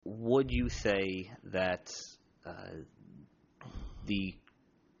would you say that the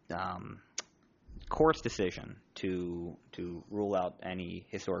court's decision to rule out any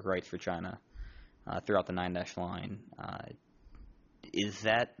historic rights for China throughout the 9-dash line, is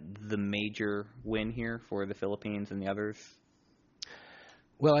that the major win here for the Philippines and the others?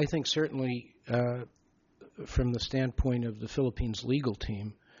 Well, I think certainly from the standpoint of the Philippines legal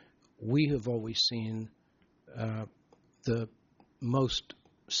team, we have always seen the most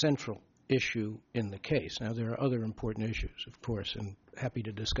central issue in the case. Now, there are other important issues, of course, and happy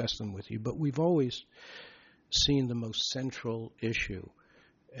to discuss them with you, but we've always seen the most central issue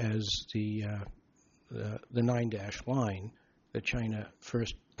as the 9-dash line that China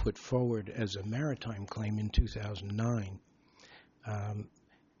first put forward as a maritime claim in 2009,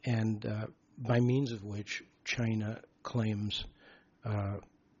 and by means of which China claims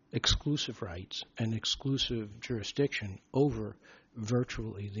exclusive rights and exclusive jurisdiction over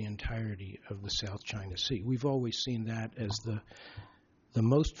virtually the entirety of the South China Sea. We've always seen that as the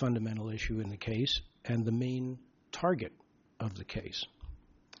most fundamental issue in the case and the main target of the case.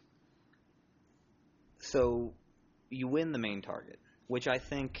 So you win the main target, which I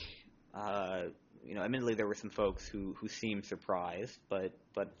think, admittedly there were some folks who seemed surprised, but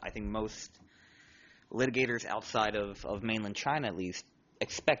I think most litigators outside of mainland China at least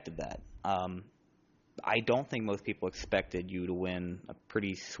expected that. I don't think most people expected you to win a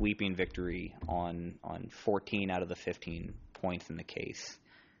pretty sweeping victory on 14 out of the 15 points in the case.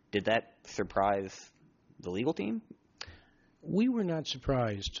 Did that surprise the legal team? We were not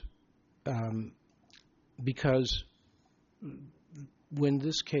surprised because when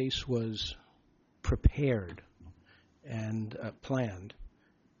this case was prepared and planned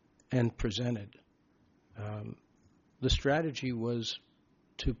and presented, the strategy was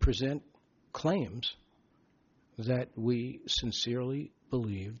to present claims that we sincerely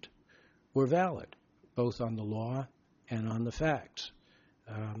believed were valid, both on the law and on the facts.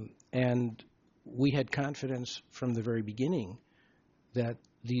 And we had confidence from the very beginning that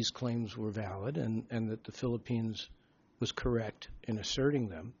these claims were valid and that the Philippines was correct in asserting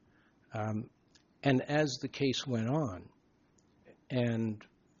them. And as the case went on and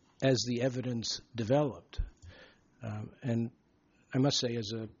as the evidence developed, and I must say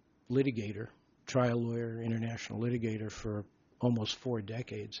as a litigator, trial lawyer, international litigator for almost 4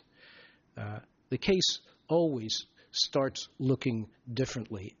 decades, the case always starts looking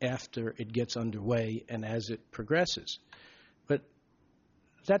differently after it gets underway and as it progresses. But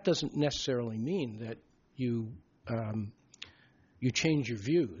that doesn't necessarily mean that you change your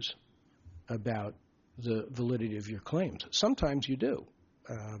views about the validity of your claims. Sometimes you do.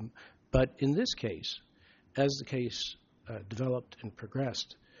 But in this case, as the case developed and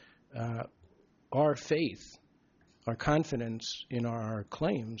progressed, our faith, our confidence in our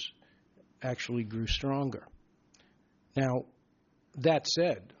claims actually grew stronger. Now, that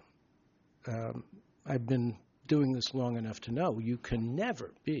said, I've been doing this long enough to know you can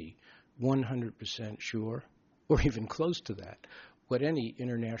never be 100% sure, or even close to that, what any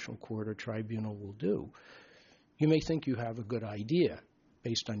international court or tribunal will do. You may think you have a good idea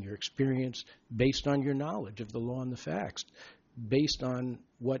based on your experience, based on your knowledge of the law and the facts, based on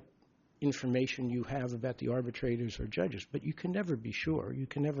what information you have about the arbitrators or judges, but you can never be sure. You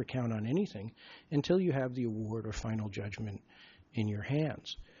can never count on anything until you have the award or final judgment in your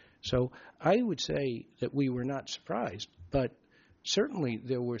hands. So I would say that we were not surprised, but certainly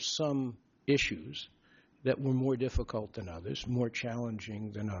there were some issues that were more difficult than others, more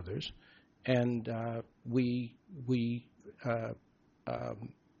challenging than others, and we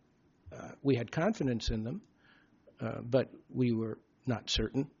had confidence in them, but we were not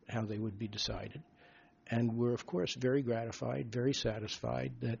certain how they would be decided. And we're, of course, very gratified, very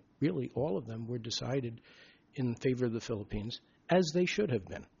satisfied that really all of them were decided in favor of the Philippines, as they should have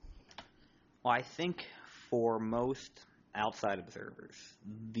been. Well, I think for most outside observers,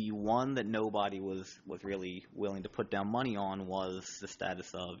 the one that nobody was really willing to put down money on was the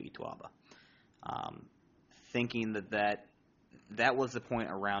status of Ituaba. Thinking that was the point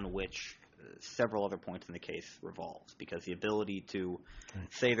around which several other points in the case revolves, because the ability to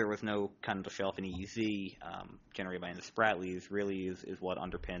say there was no continental shelf in EEZ generated by the Spratlys really is what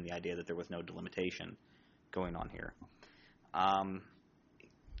underpinned the idea that there was no delimitation going on here.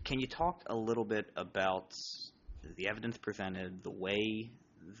 Can you talk a little bit about the evidence presented, the way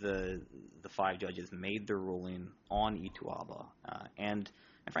the 5 judges made their ruling on Ituaba, and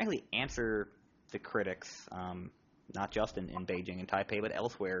frankly answer the critics, not just in Beijing and Taipei, but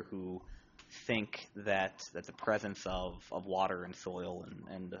elsewhere, who think that the presence of water and soil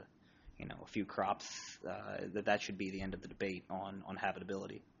and a few crops, that should be the end of the debate on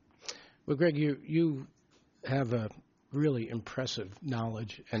habitability? Well, Greg, you have a really impressive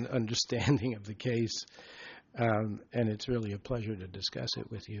knowledge and understanding of the case, and it's really a pleasure to discuss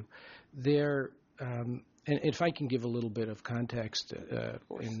it with you. And if I can give a little bit of context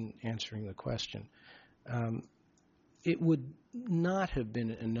in answering the question, it would not have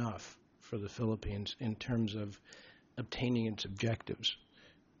been enough for the Philippines in terms of obtaining its objectives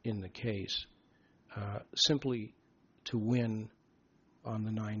in the case simply to win on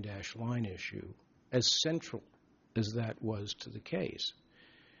the 9-dash line issue, as central as that was to the case,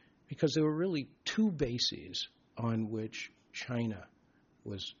 because there were really two bases on which China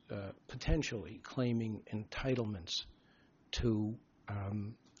was potentially claiming entitlements to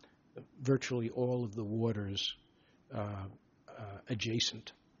virtually all of the waters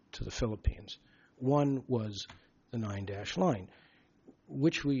adjacent to the Philippines. One was the 9-dash line,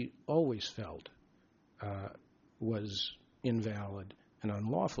 which we always felt was invalid and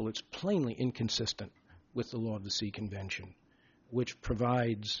unlawful. It's plainly inconsistent with the Law of the Sea Convention, which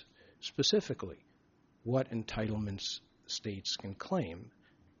provides specifically what entitlements states can claim,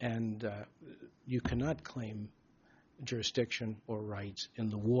 and you cannot claim jurisdiction or rights in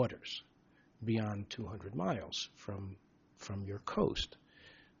the waters beyond 200 miles from your coast.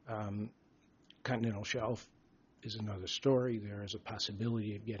 Continental shelf is another story. There is a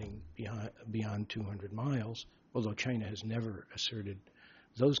possibility of getting beyond 200 miles, although China has never asserted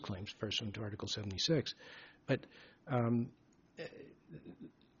those claims pursuant to Article 76. But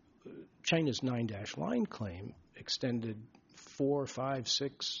China's 9-dash line claim extended 4, 5,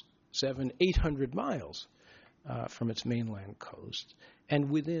 6, 7, 800 miles from its mainland coast and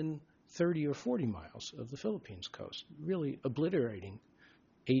within 30 or 40 miles of the Philippines coast, really obliterating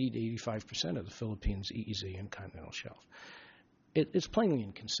 80 to 85% of the Philippines' EEZ and continental shelf. It's plainly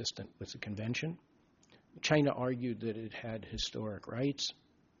inconsistent with the convention. China argued that it had historic rights.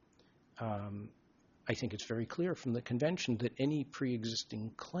 I think it's very clear from the convention that any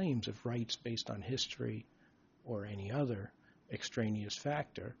pre-existing claims of rights based on history or any other extraneous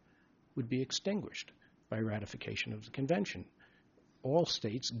factor would be extinguished by ratification of the convention. All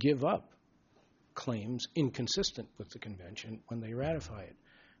states give up claims inconsistent with the convention when they ratify it.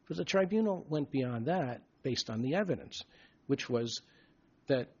 But the tribunal went beyond that based on the evidence, which was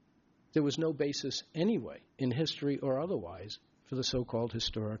that there was no basis anyway, in history or otherwise, for the so-called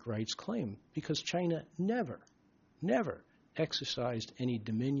historic rights claim, because China never exercised any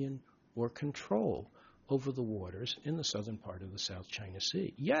dominion or control over the waters in the southern part of the South China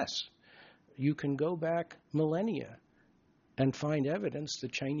Sea. Yes, you can go back millennia and find evidence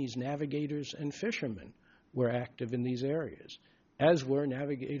that Chinese navigators and fishermen were active in these areas, as were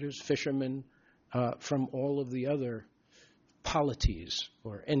navigators, fishermen from all of the other polities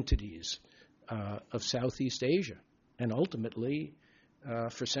or entities of Southeast Asia. And ultimately,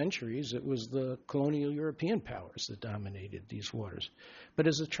 for centuries, it was the colonial European powers that dominated these waters. But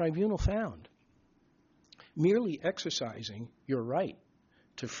as the tribunal found, merely exercising your right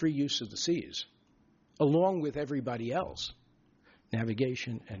to free use of the seas, along with everybody else,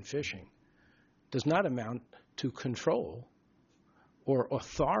 navigation and fishing, does not amount to control or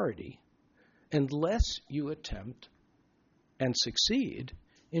authority unless you attempt and succeed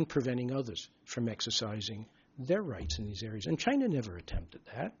in preventing others from exercising their rights in these areas. And China never attempted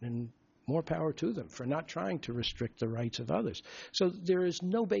that, and more power to them for not trying to restrict the rights of others. So there is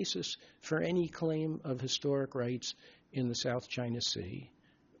no basis for any claim of historic rights in the South China Sea,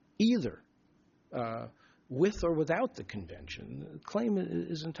 either with or without the convention. The claim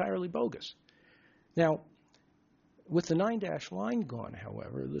is entirely bogus. Now, with the 9-dash line gone,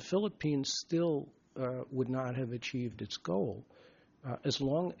 however, the Philippines still would not have achieved its goal as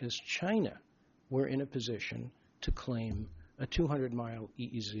long as China were in a position to claim a 200-mile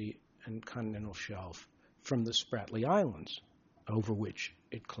EEZ and continental shelf from the Spratly Islands, over which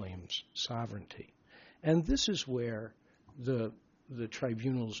it claims sovereignty. And this is where the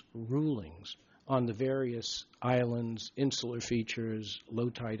tribunal's rulings on the various islands, insular features, low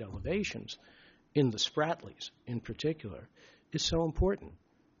tide elevations, in the Spratlys in particular, is so important.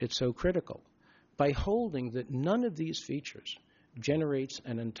 It's so critical. By holding that none of these features generates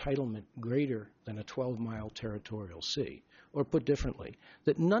an entitlement greater than a 12-mile territorial sea, or put differently,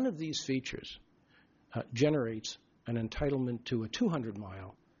 that none of these features generates an entitlement to a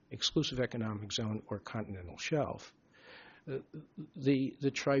 200-mile exclusive economic zone or continental shelf,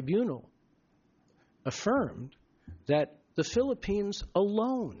 the tribunal affirmed that the Philippines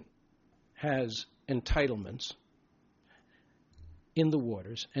alone has entitlements in the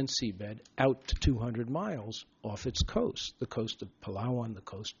waters and seabed out to 200 miles off its coast, the coast of Palawan, the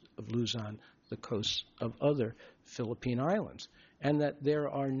coast of Luzon, the coasts of other Philippine islands, and that there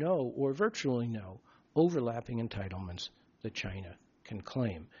are no, or virtually no, overlapping entitlements that China can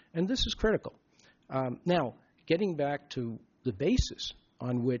claim. And this is critical. Now, getting back to the basis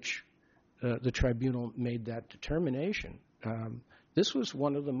on which the tribunal made that determination, this was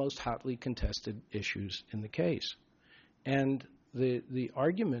one of the most hotly contested issues in the case. And the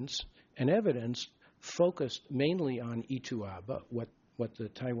arguments and evidence focused mainly on Ituaba, what the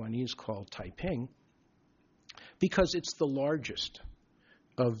Taiwanese call Taiping, because it's the largest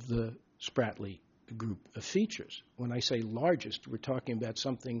of the Spratly group of features. When I say largest, we're talking about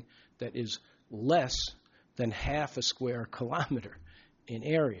something that is less than half a square kilometer in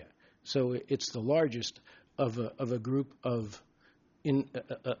area. So it's the largest of a group of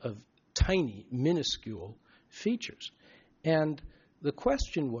tiny, minuscule features. And the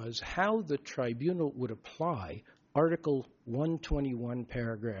question was how the tribunal would apply Article 121,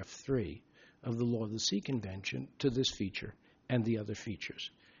 Paragraph 3 of the Law of the Sea Convention to this feature and the other features.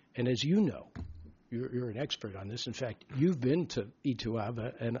 And as you know, you're an expert on this. In fact, you've been to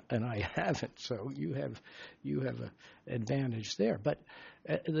Ituaba and I haven't, so you have an advantage there. But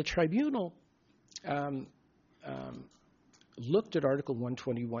the tribunal looked at Article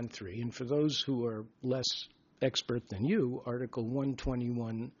 121.3, and for those who are less expert than you, Article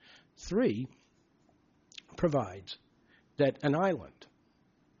 121.3 provides that an island,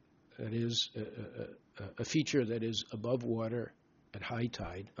 that is a feature that is above water at high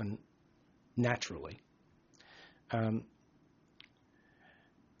tide, naturally,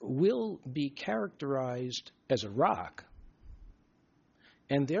 will be characterized as a rock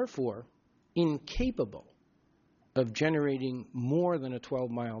and therefore incapable of generating more than a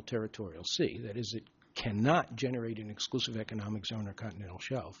 12-mile territorial sea. That is, it cannot generate an exclusive economic zone or continental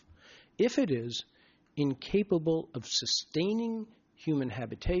shelf if it is incapable of sustaining human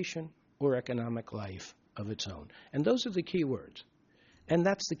habitation or economic life of its own. And those are the key words. And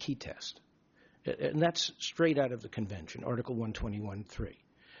that's the key test. And that's straight out of the convention, Article 121.3.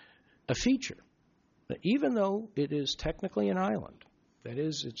 A feature that even though it is technically an island, that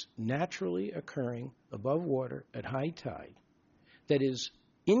is, it's naturally occurring above water at high tide, that is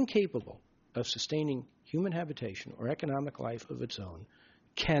incapable of sustaining human habitation or economic life of its own,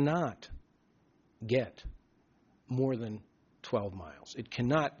 cannot get more than 12 miles. It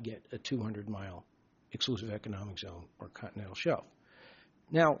cannot get a 200-mile exclusive economic zone or continental shelf.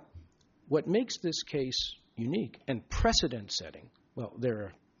 Now, what makes this case unique and precedent-setting, well, there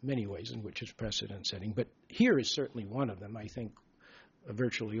are many ways in which it's precedent-setting, but here is certainly one of them. I think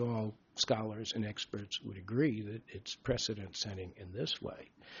virtually all scholars and experts would agree that it's precedent-setting in this way.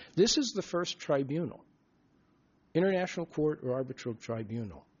 This is the first tribunal, international court or arbitral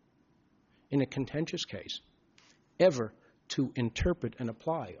tribunal, in a contentious case, ever to interpret and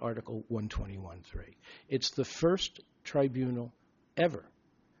apply Article 121.3. It's the first tribunal ever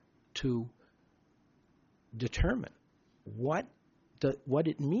to determine what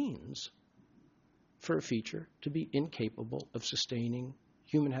it means for a feature to be incapable of sustaining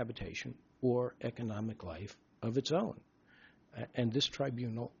human habitation or economic life of its own. And this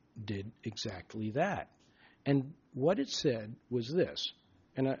tribunal did exactly that. And what it said was this,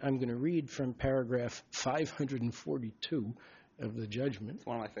 and I'm going to read from paragraph 542 of the judgment. It's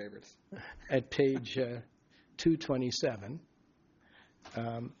one of my favorites. At page 227.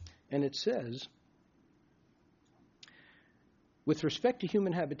 And it says, with respect to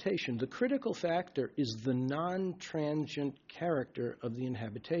human habitation, the critical factor is the non-transient character of the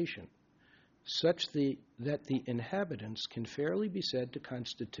inhabitation, such that the inhabitants can fairly be said to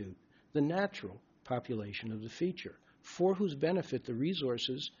constitute the natural population of the feature, for whose benefit the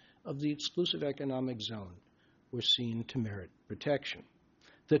resources of the exclusive economic zone were seen to merit protection.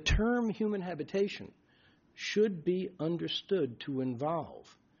 The term human habitation should be understood to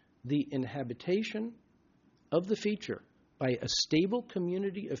involve the inhabitation of the feature by a stable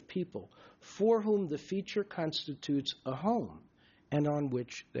community of people for whom the feature constitutes a home and on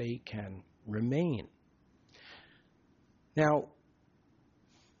which they can remain. Now,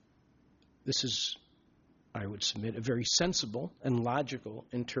 this is, I would submit, a very sensible and logical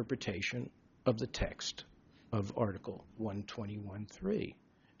interpretation of the text of Article 121.3.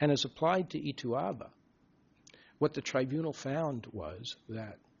 And as applied to Ituaba, what the tribunal found was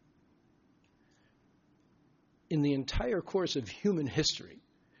that in the entire course of human history,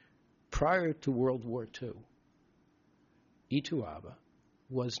 prior to World War II, Ituaba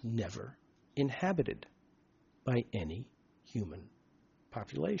was never inhabited by any human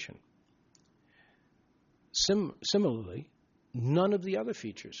population. Similarly, none of the other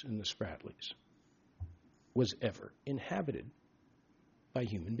features in the Spratlys was ever inhabited by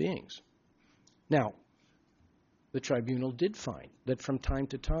human beings. Now, the tribunal did find that from time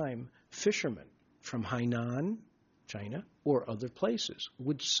to time, fishermen from Hainan, China, or other places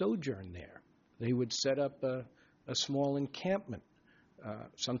would sojourn there. They would set up a small encampment,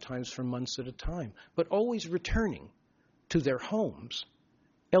 sometimes for months at a time, but always returning to their homes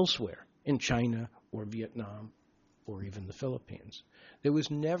elsewhere in China or Vietnam or even the Philippines. There was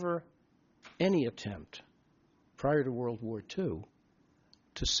never any attempt prior to World War II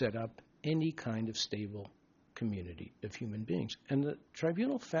to set up any kind of stable community of human beings. And the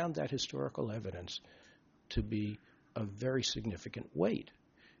tribunal found that historical evidence to be of very significant weight.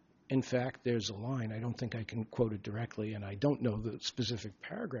 In fact, there's a line, I don't think I can quote it directly, and I don't know the specific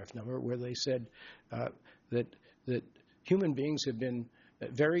paragraph number, where they said that human beings have been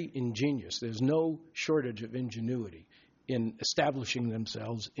very ingenious. There's no shortage of ingenuity in establishing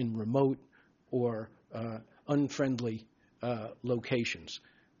themselves in remote or unfriendly locations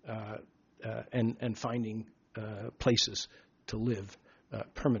and finding places to live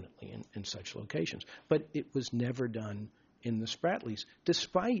permanently in such locations. But it was never done in the Spratlys,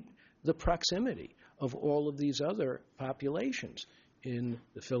 despite the proximity of all of these other populations in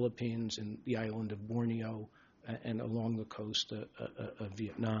the Philippines, in the island of Borneo, and along the coast of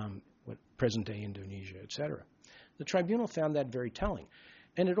Vietnam, present-day Indonesia, etc. The tribunal found that very telling.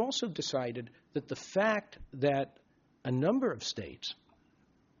 And it also decided that the fact that a number of states,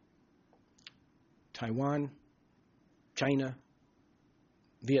 Taiwan, China,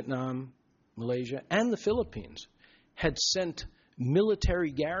 Vietnam, Malaysia, and the Philippines, had sent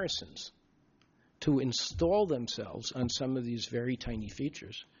military garrisons to install themselves on some of these very tiny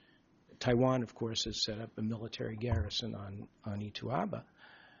features. Taiwan, of course, has set up a military garrison on Ituaba.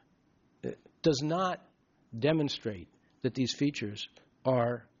 It does not demonstrate that these features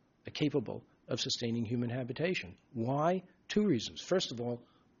are capable of sustaining human habitation. Why? Two reasons. First of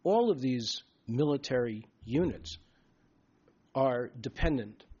all of these military units are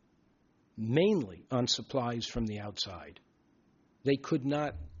dependent mainly on supplies from the outside. They could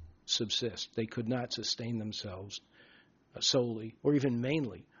not subsist. They could not sustain themselves solely or even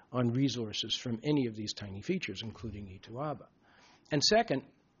mainly on resources from any of these tiny features, including Ituaba. And second,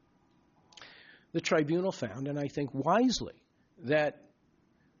 the tribunal found, and I think wisely, that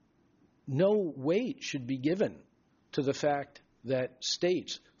no weight should be given to the fact that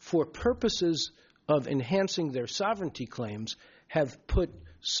states, for purposes of enhancing their sovereignty claims, have put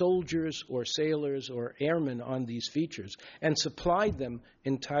soldiers or sailors or airmen on these features and supplied them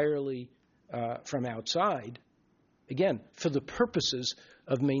entirely from outside, again, for the purposes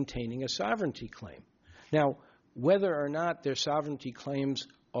of maintaining a sovereignty claim. Now, whether or not their sovereignty claims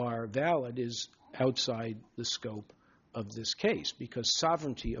are valid is outside the scope of this case, because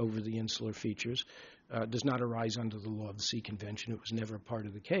sovereignty over the insular features does not arise under the law of the Sea Convention. It was never part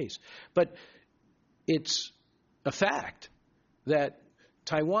of the case. But it's a fact that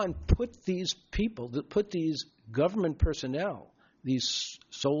Taiwan put these people, put these government personnel, these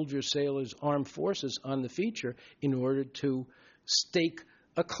soldiers, sailors, armed forces on the feature in order to stake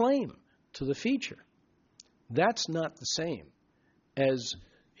a claim to the feature. That's not the same as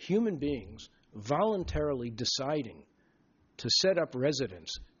human beings voluntarily deciding to set up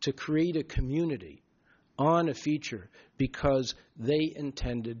residence, to create a community on a feature because they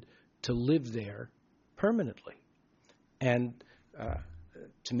intended to live there permanently. And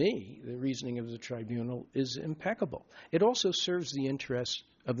to me, the reasoning of the tribunal is impeccable. It also serves the interests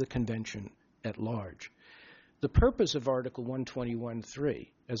of the convention at large. The purpose of Article 121.3,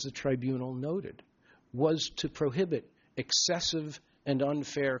 as the tribunal noted, was to prohibit excessive and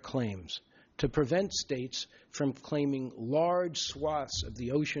unfair claims, to prevent states from claiming large swaths of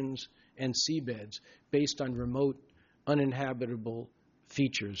the oceans and seabeds based on remote, uninhabitable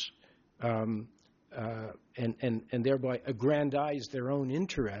features, and thereby aggrandize their own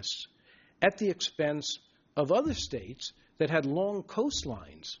interests at the expense of other states that had long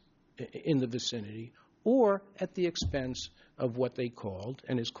coastlines in the vicinity, or at the expense of what they called,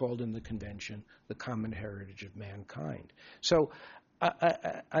 and is called in the convention, the common heritage of mankind. So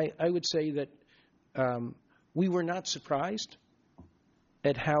I would say that we were not surprised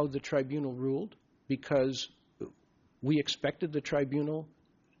at how the tribunal ruled, because we expected the tribunal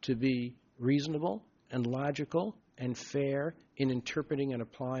to be reasonable and logical and fair in interpreting and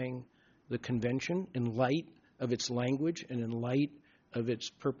applying the convention in light of its language and in light of its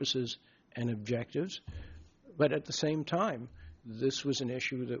purposes and objectives. But at the same time, this was an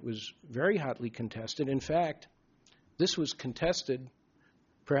issue that was very hotly contested. In fact, this was contested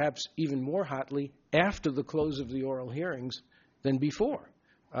perhaps even more hotly after the close of the oral hearings than before.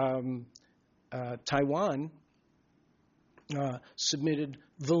 Taiwan submitted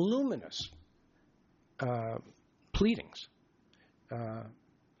voluminous pleadings,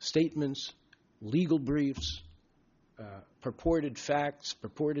 statements, legal briefs, purported facts,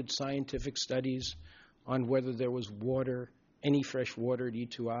 purported scientific studies on whether there was water, any fresh water at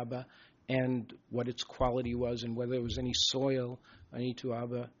Ituaba, and what its quality was, and whether there was any soil on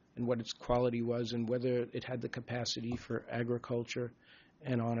Ituaba, and what its quality was, and whether it had the capacity for agriculture,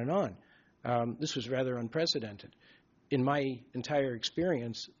 and on and on. This was rather unprecedented. In my entire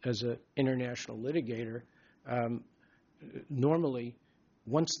experience as an international litigator, normally,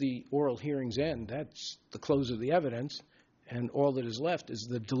 once the oral hearings end, that's the close of the evidence, and all that is left is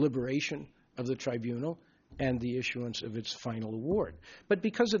the deliberation of the tribunal and the issuance of its final award. But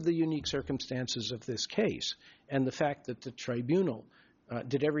because of the unique circumstances of this case and the fact that the tribunal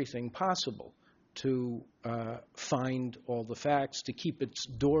did everything possible to find all the facts, to keep its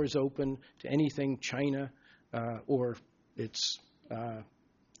doors open to anything China or its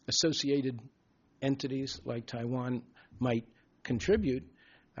associated entities like Taiwan might contribute,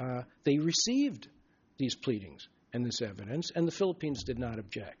 they received these pleadings and this evidence, and the Philippines did not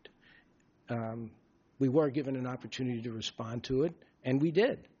object. We were given an opportunity to respond to it, and we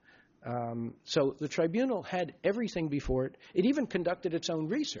did. So the tribunal had everything before it. It even conducted its own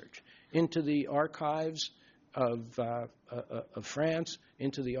research into the archives of France,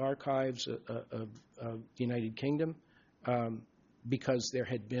 into the archives of the United Kingdom, because there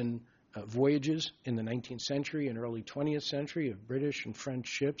had been voyages in the 19th century and early 20th century of British and French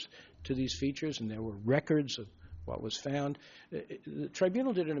ships to these features, and there were records of what was found. The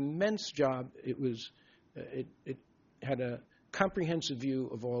tribunal did an immense job. It had a comprehensive view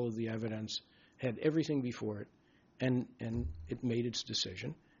of all of the evidence, had everything before it, and it made its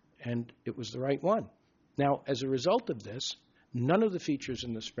decision, and it was the right one. Now, as a result of this, none of the features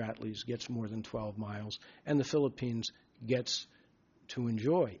in the Spratlys gets more than 12 miles, and the Philippines gets to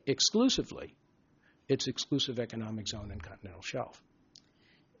enjoy exclusively its exclusive economic zone and continental shelf.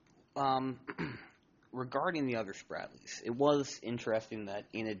 Regarding the other Spratlys, it was interesting that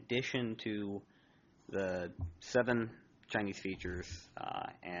in addition to the 7 Chinese features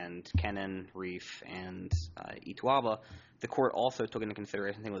and Kenan, Reef, and Ituaba, the court also took into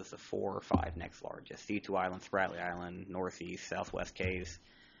consideration, I think it was the 4 or 5 next largest, C2 Island, Spratly Island, Northeast, Southwest Cays,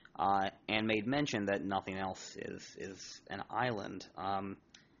 and made mention that nothing else is an island.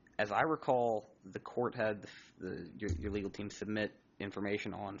 As I recall, the court had your legal team submit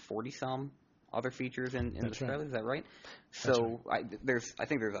information on 40-some other features in the Spratlys. Is that right? So right. I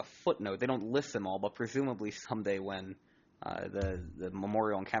think there's a footnote. They don't list them all, but presumably someday when the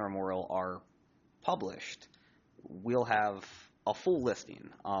memorial and counter-memorial are published, we'll have a full listing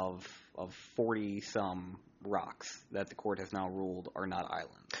of 40-some rocks that the court has now ruled are not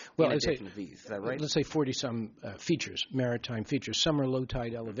islands. Well, in addition to these. Is that right? Let's say 40-some features, maritime features. Some are low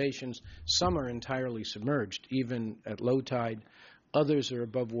tide elevations. Some are entirely submerged, even at low tide. Others are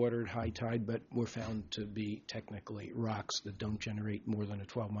above water at high tide, but were found to be technically rocks that don't generate more than a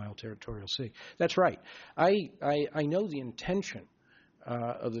 12-mile territorial sea. That's right. I know the intention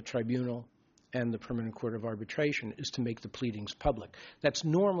of the tribunal and the Permanent Court of Arbitration is to make the pleadings public. That's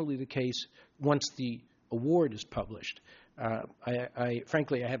normally the case once the award is published.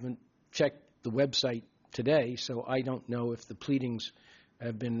 Frankly, I haven't checked the website today, so I don't know if the pleadings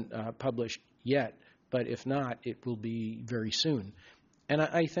have been published yet. But if not, it will be very soon. And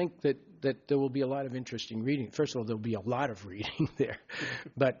I think that there will be a lot of interesting reading. First of all, there will be a lot of reading there.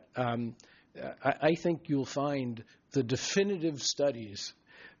 But I think you'll find the definitive studies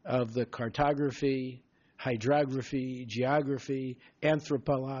of the cartography, hydrography, geography,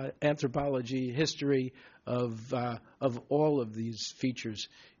 anthropology, history of all of these features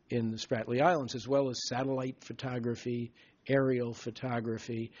in the Spratly Islands, as well as satellite photography, aerial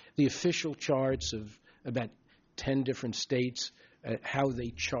photography, the official charts of about 10 different states, how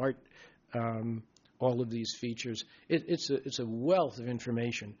they chart all of these features. It's a wealth of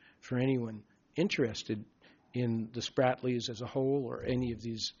information for anyone interested in the Spratlys as a whole or any of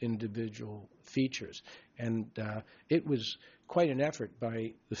these individual features. And it was quite an effort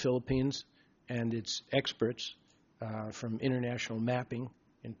by the Philippines and its experts from international mapping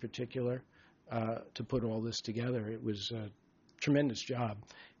in particular to put all this together. It was a tremendous job.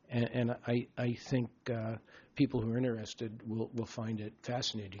 And I think people who are interested will find it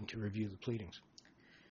fascinating to review the pleadings.